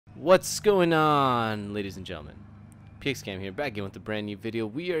What's going on, ladies and gentlemen? PXCam here, back again with a brand new video.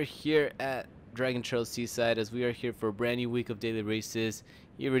 We are here at Dragon Trail Seaside as we are here for a brand new week of daily races.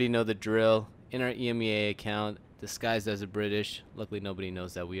 You already know the drill. In our EMEA account, disguised as a British. Luckily nobody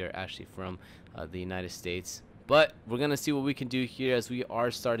knows that we are actually from the United States. But we're going to see what we can do here as we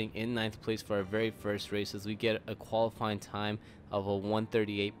are starting in 9th place for our very first race as we get a qualifying time of a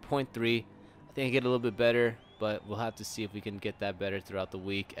 138.3. I think I get a little bit better, but we'll have to see if we can get that better throughout the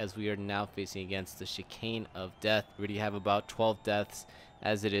week as we are now facing against the chicane of death. We already have about 12 deaths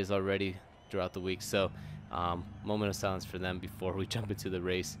as it is already throughout the week, so moment of silence for them before we jump into the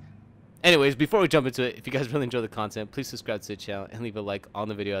race. Anyways, before we jump into it, if you guys really enjoy the content, please subscribe to the channel and leave a like on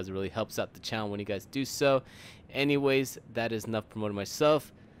the video as it really helps out the channel when you guys do so. Anyways, that is enough promoting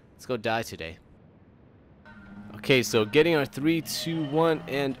myself. Let's go die today. Okay, so getting our 3, 2, 1,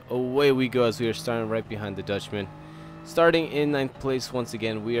 and away we go as we are starting right behind the Dutchman. Starting in 9th place once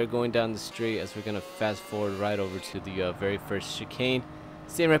again, we are going down the straight as we're going to fast forward right over to the very first chicane.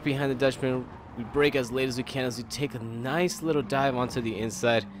 Staying right behind the Dutchman, we brake as late as we can as we take a nice little dive onto the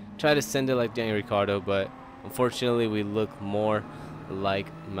inside. Try to send it like Daniel Ricciardo, but unfortunately we look more like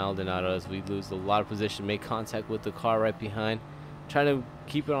Maldonado as we lose a lot of position, make contact with the car right behind. Trying to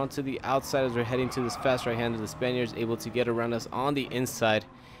keep it onto the outside as we're heading to this fast right hander. The Spaniard's able to get around us on the inside,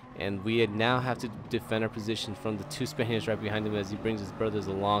 and we now have to defend our position from the 2 Spaniards right behind him as he brings his brothers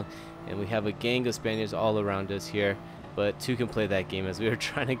along, and we have a gang of Spaniards all around us here, but 2 can play that game as we are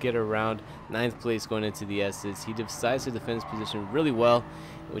trying to get around 9th place going into the S's. He decides to defend his position really well.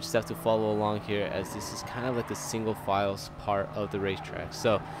 We just have to follow along here as this is kind of like a single file part of the racetrack.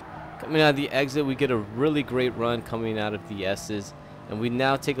 So coming out of the exit, we get a really great run coming out of the S's, and we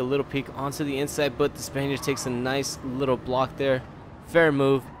now take a little peek onto the inside, but the Spaniard takes a nice little block there. Fair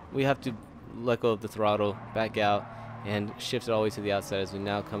move. We have to let go of the throttle, back out, and shift it all the way to the outside as we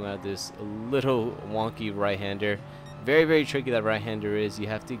now come out of this little wonky right-hander. Very, very tricky that right-hander is. You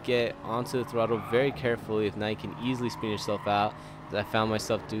have to get onto the throttle very carefully, if not you can easily spin yourself out. I found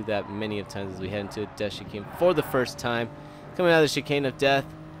myself do that many of times as we head into a death chicane for the first time. Coming out of the chicane of death,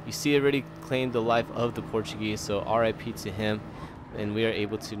 you see it already claimed the life of the Portuguese, so RIP to him. And we are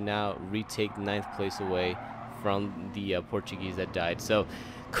able to now retake 9th place away from the Portuguese that died. So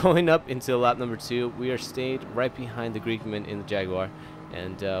going up into lap number 2, we are stayed right behind the Greekman in the Jaguar.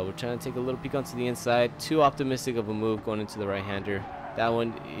 And we're trying to take a little peek onto the inside. Too optimistic of a move going into the right-hander. That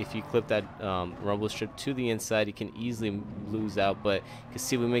one, if you clip that rumble strip to the inside, you can easily lose out. But you can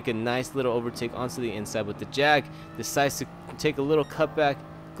see we make a nice little overtake onto the inside. But the Jag decides to take a little cutback,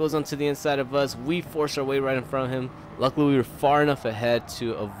 goes onto the inside of us. We force our way right in front of him. Luckily, we were far enough ahead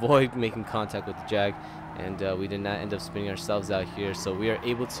to avoid making contact with the Jag. And we did not end up spinning ourselves out here. So we are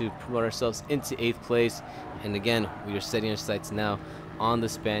able to promote ourselves into 8th place. And again, we are setting our sights now on the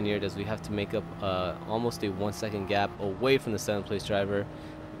Spaniard as we have to make up almost a 1-second gap away from the 7th place driver.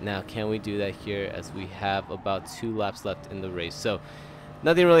 Now can we do that here as we have about 2 laps left in the race? So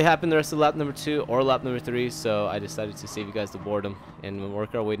nothing really happened the rest of lap number 2 or lap number 3, so I decided to save you guys the boredom, and we'll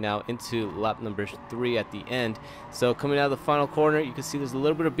work our way now into lap number 3 at the end. So coming out of the final corner, you can see there's a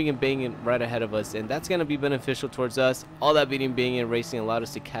little bit of being and banging right ahead of us, and that's going to be beneficial towards us. All that beating, banging, and racing allowed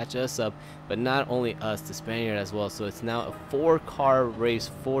us to catch us up, but not only us, the Spaniard as well. So it's now a 4-car race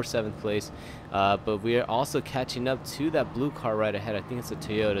for 7th place, but we are also catching up to that blue car right ahead. I think it's a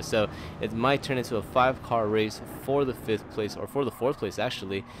Toyota, so it might turn into a 5-car race for the 5th place, or for the 4th place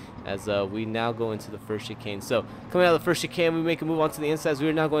actually, as we now go into the first chicane. So coming out of the first chicane, we make a move onto the inside. We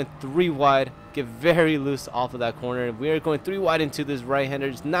are now going 3 wide, get very loose off of that corner. We are going 3 wide into this right-hander.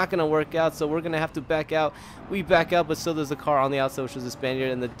 It's not going to work out, so we're going to have to back out. We back out, but still there's a car on the outside, which was the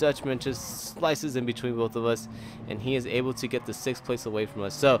Spaniard, and the Dutchman just slices in between both of us, and he is able to get the 6th place away from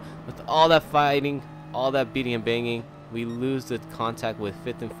us. So with all that fighting, all that beating and banging, we lose the contact with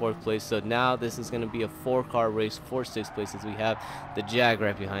 5th and 4th place. So now this is going to be a 4-car race for 6th place as we have the Jag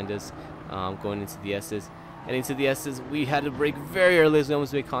right behind us going into the S's. And into the S's, we had to brake very early as we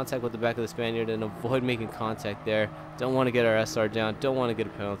almost made contact with the back of the Spaniard and avoid making contact there. Don't want to get our SR down, don't want to get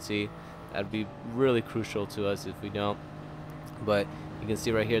a penalty. That would be really crucial to us if we don't. But you can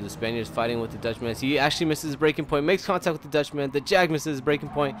see right here the Spaniard is fighting with the Dutchman. He actually misses his braking point, makes contact with the Dutchman. The Jag misses his braking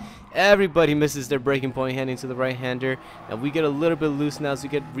point. Everybody misses their braking point heading to the right-hander. And we get a little bit loose now as we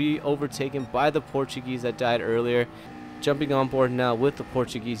get overtaken by the Portuguese that died earlier. Jumping on board now with the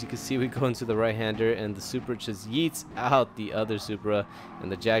Portuguese, you can see we go into the right-hander, and the Supra just yeets out the other Supra,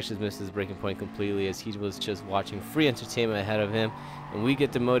 and the Jack just missed his braking point completely as he was just watching free entertainment ahead of him. And we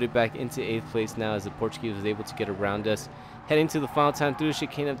get demoted back into 8th place now as the Portuguese was able to get around us. Heading to the final time through the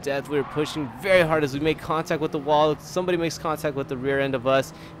chicane of death, we were pushing very hard as we make contact with the wall. Somebody makes contact with the rear end of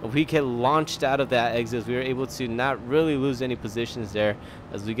us, and we get launched out of that exit. We were able to not really lose any positions there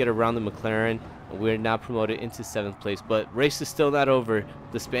as we get around the McLaren. We're now promoted into 7th place, but race is still not over.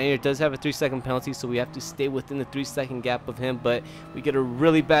 The Spaniard does have a 3-second penalty, so we have to stay within the 3-second gap of him, but we get a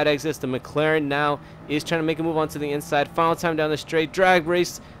really bad exit. The McLaren now is trying to make a move onto the inside. Final time down the straight, drag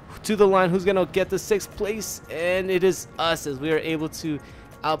race to the line. Who's gonna get the 6th place? And it is us, as we are able to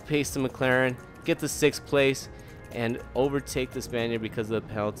outpace the McLaren, get the 6th place, and overtake the Spaniard because of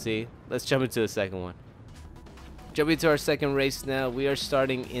the penalty. Let's jump into the second one. Jumping to our second race now, we are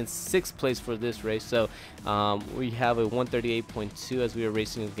starting in 6th place for this race. So we have a 138.2 as we are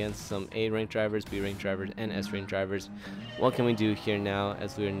racing against some A rank drivers, B rank drivers, and S rank drivers. What can we do here now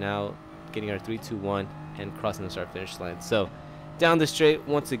as we are now getting our 3-2-1 and crossing the start finish line? So down the straight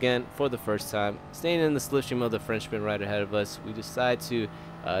once again for the first time, staying in the slipstream of the Frenchman right ahead of us. We decide to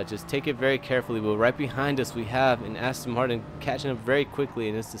just take it very carefully, but right behind us we have an Aston Martin catching up very quickly,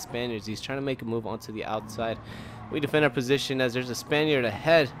 and it's the Spaniards. He's trying to make a move onto the outside. We defend our position as there's a Spaniard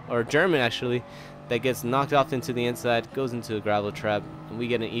ahead, or German actually, that gets knocked off into the inside, goes into a gravel trap, and we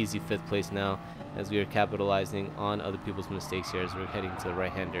get an easy 5th place now as we are capitalizing on other people's mistakes here as we're heading to the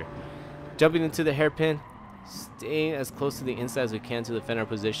right-hander. Jumping into the hairpin, staying as close to the inside as we can to defend our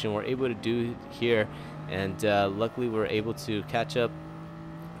position. We're able to do here, and luckily we're able to catch up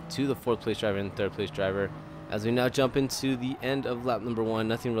to the 4th place driver and 3rd place driver. As we now jump into the end of lap number 1,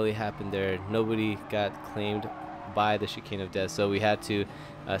 nothing really happened there. Nobody got claimed by the chicane of death, so we had to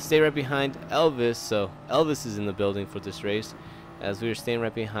stay right behind Elvis. So Elvis is in the building for this race as we are staying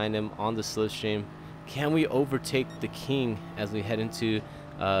right behind him on the slipstream. Can we overtake the king as we head into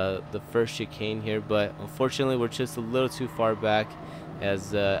the first chicane here? But unfortunately we're just a little too far back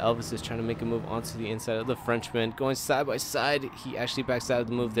as Elvis is trying to make a move onto the inside of the Frenchman, going side by side. He actually backs out of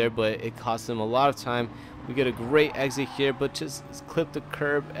the move there, but it costs him a lot of time. We get a great exit here, but just clip the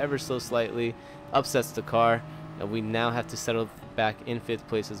curb ever so slightly, upsets the car, and we now have to settle back in 5th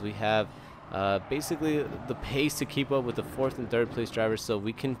place as we have basically the pace to keep up with the 4th and 3rd place drivers, so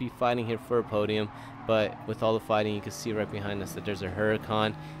we can be fighting here for a podium. But with all the fighting, you can see right behind us that there's a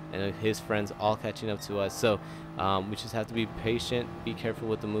Huracan and his friends all catching up to us. So we just have to be patient, be careful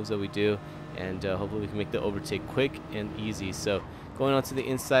with the moves that we do, and hopefully we can make the overtake quick and easy. So going on to the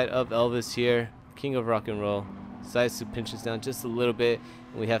inside of Elvis here, king of rock and roll, decides to pinch us down just a little bit,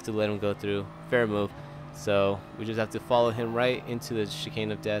 and we have to let him go through. Fair move. So we just have to follow him right into the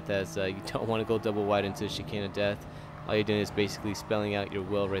chicane of death, as you don't want to go double wide into the chicane of death. All you're doing is basically spelling out your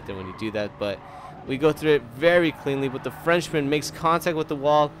will right there when you do that. But we go through it very cleanly, but the Frenchman makes contact with the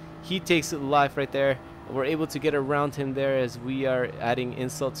wall. He takes it live right there. We're able to get around him there as we are adding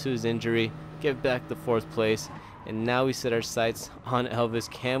insult to his injury, get back the 4th place, and now we set our sights on Elvis.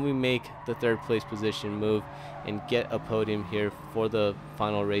 Can we make the 3rd place position move and get a podium here for the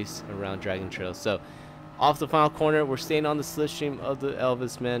final race around Dragon Trail? So off the final corner, we're staying on the slipstream of the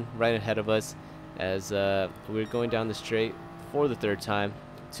Elvis man right ahead of us as we're going down the straight for the 3rd time.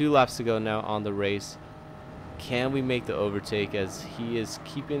 2 laps to go now on the race. Can we make the overtake as he is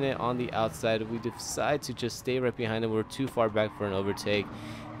keeping it on the outside? We decide to just stay right behind him. We're too far back for an overtake,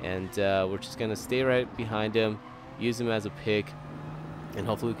 and we're just going to stay right behind him, use him as a pick, and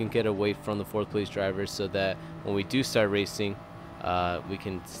hopefully we can get away from the 4th place driver so that when we do start racing, we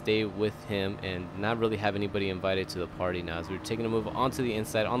can stay with him and not really have anybody invited to the party now. As we're taking a move onto the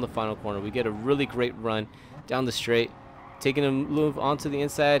inside on the final corner, we get a really great run down the straight, taking a move onto the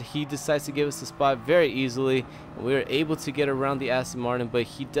inside. He decides to give us the spot very easily, and we are able to get around the Aston Martin, but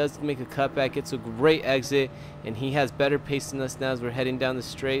he does make a cutback. It's a great exit, and he has better pace than us now as we're heading down the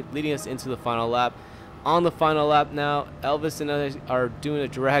straight, leading us into the final lap. On the final lap now, Elvis and others are doing a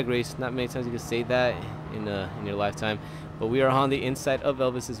drag race. Not many times you can say that in your lifetime, but we are on the inside of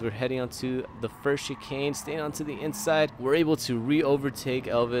Elvis as we're heading onto the first chicane, staying onto the inside. We're able to re-overtake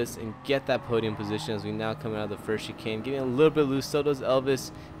Elvis and get that podium position as we now come out of the first chicane, getting a little bit loose. So does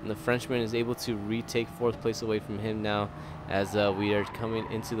Elvis, and the Frenchman is able to retake 4th place away from him now as we are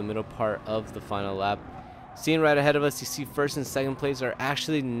coming into the middle part of the final lap. Seeing right ahead of us, you see 1st and 2nd place are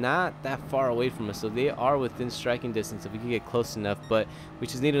actually not that far away from us, so they are within striking distance if we can get close enough, but we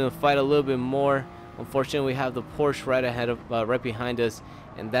just needed to fight a little bit more. Unfortunately, we have the Porsche right behind us,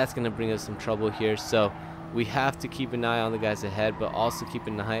 and that's going to bring us some trouble here. So we have to keep an eye on the guys ahead, but also keep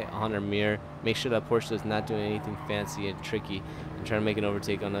an eye on our mirror. Make sure that Porsche is not doing anything fancy and tricky and trying to make an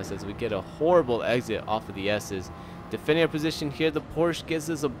overtake on us, as we get a horrible exit off of the S's. Defending our position here, the Porsche gives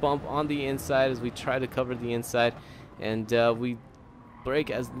us a bump on the inside as we try to cover the inside, and we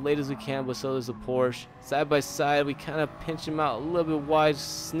brake as late as we can, but so does the Porsche. Side by side, we kind of pinch him out a little bit wide,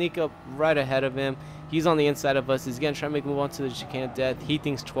 sneak up right ahead of him. He's on the inside of us. He's going to try to make a move on to the chicane of death. He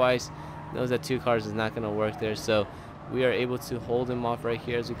thinks twice, knows that 2 cars is not going to work there, so we are able to hold him off right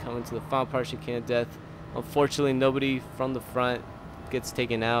here as we come into the final part of chicane of death. Unfortunately, nobody from the front gets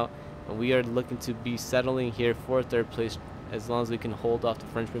taken out, and we are looking to be settling here for 3rd place as long as we can hold off the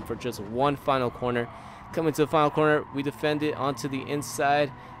Frenchman for just one final corner. Coming to the final corner, we defend it onto the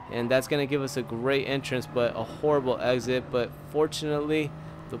inside, and that's going to give us a great entrance, but a horrible exit. But fortunately,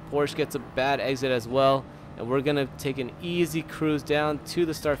 the Porsche gets a bad exit as well, and we're going to take an easy cruise down to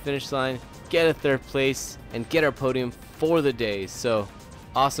the start-finish line, get a 3rd place, and get our podium for the day. So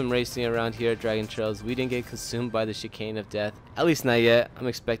awesome racing around here at Dragon Trails. We didn't get consumed by the chicane of death, at least not yet. I'm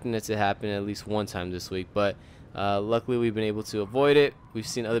expecting it to happen at least one time this week, but luckily we've been able to avoid it. We've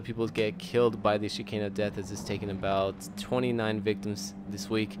seen other people get killed by the chicane of death, as it's taken about 29 victims this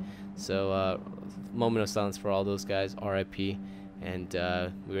week. So moment of silence for all those guys, RIP. And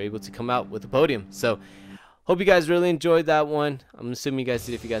we were able to come out with the podium. So hope you guys really enjoyed that one. I'm assuming you guys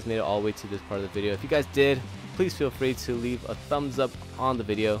did if you guys made it all the way to this part of the video. If you guys did, please feel free to leave a thumbs up on the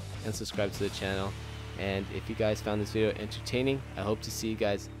video and subscribe to the channel. And if you guys found this video entertaining, I hope to see you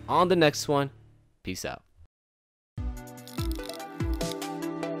guys on the next one. Peace out.